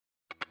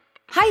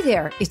Hi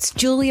there, it's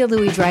Julia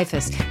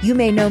Louis-Dreyfus. You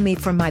may know me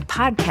from my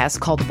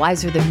podcast called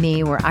Wiser Than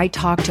Me, where I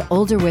talk to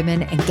older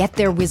women and get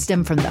their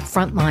wisdom from the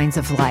front lines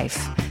of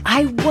life.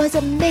 I was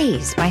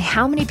amazed by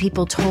how many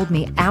people told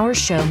me our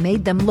show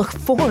made them look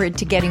forward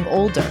to getting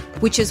older,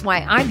 which is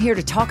why I'm here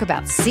to talk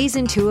about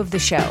Season 2 of the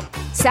show.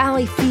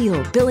 Sally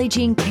Field, Billie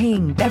Jean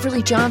King,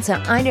 Beverly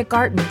Johnson, Ina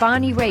Garten,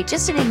 Bonnie Raitt,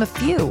 just to name a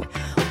few.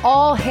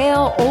 All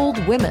hail old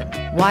women.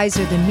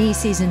 Wiser Than Me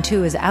Season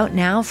 2 is out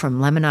now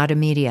from Lemonada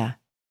Media.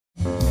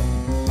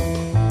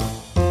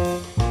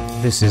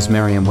 This is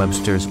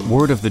Merriam-Webster's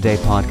Word of the Day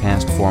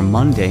podcast for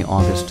Monday,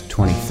 August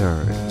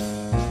 23rd.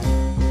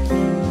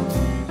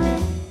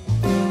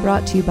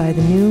 Brought to you by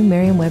the new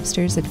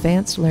Merriam-Webster's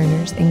Advanced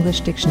Learners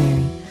English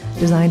Dictionary,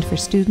 designed for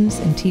students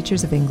and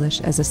teachers of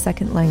English as a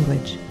second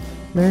language.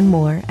 Learn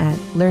more at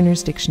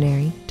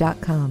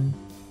learnersdictionary.com.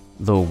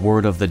 The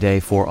word of the day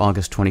for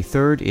August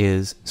 23rd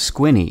is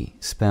squinny,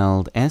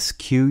 spelled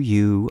S-Q-U-I-N-N-Y.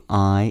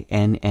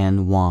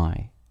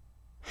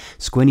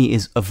 Squinny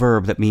is a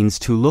verb that means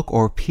to look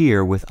or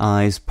peer with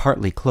eyes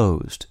partly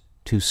closed,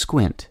 to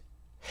squint.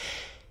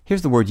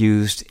 Here's the word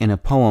used in a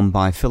poem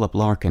by Philip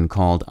Larkin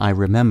called I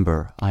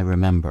Remember, I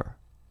Remember.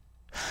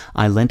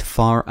 I leant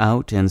far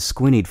out and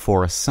squinnied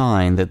for a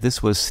sign that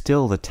this was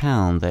still the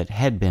town that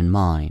had been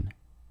mine.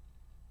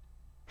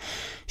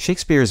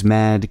 Shakespeare's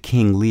mad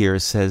King Lear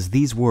says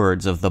these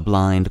words of the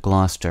blind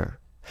Gloucester.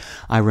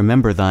 I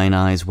remember thine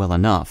eyes well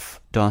enough.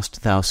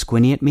 Dost thou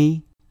squinny at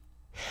me?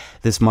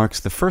 This marks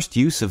the first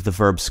use of the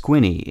verb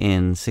squinny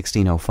in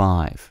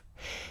 1605.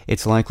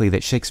 It's likely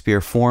that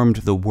Shakespeare formed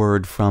the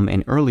word from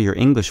an earlier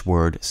English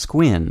word,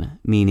 squin,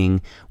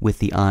 meaning with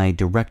the eye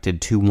directed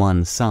to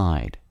one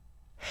side.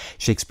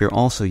 Shakespeare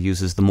also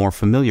uses the more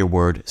familiar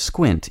word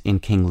squint in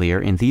King Lear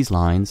in these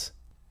lines.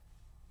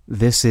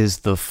 This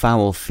is the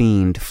foul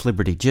fiend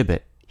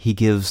Flibbertigibbet. He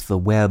gives the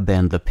web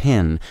and the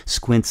pin,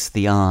 squints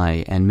the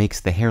eye and makes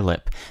the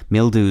harelip,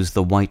 mildews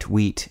the white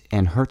wheat,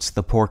 and hurts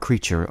the poor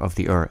creature of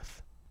the earth.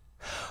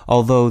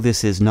 Although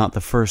this is not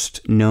the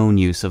first known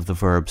use of the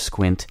verb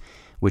squint,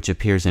 which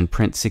appears in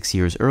print 6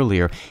 years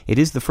earlier, it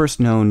is the first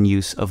known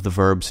use of the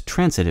verb's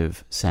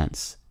transitive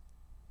sense.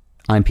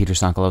 I'm Peter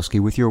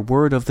Sokolowski with your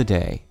word of the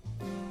day.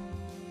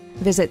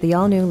 Visit the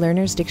all-new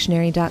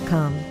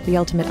learnersdictionary.com, the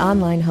ultimate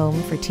online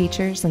home for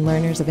teachers and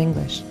learners of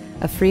English.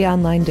 A free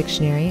online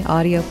dictionary,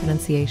 audio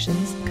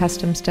pronunciations,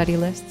 custom study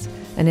lists,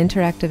 and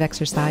interactive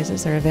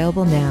exercises are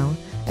available now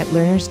at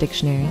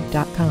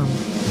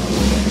learnersdictionary.com.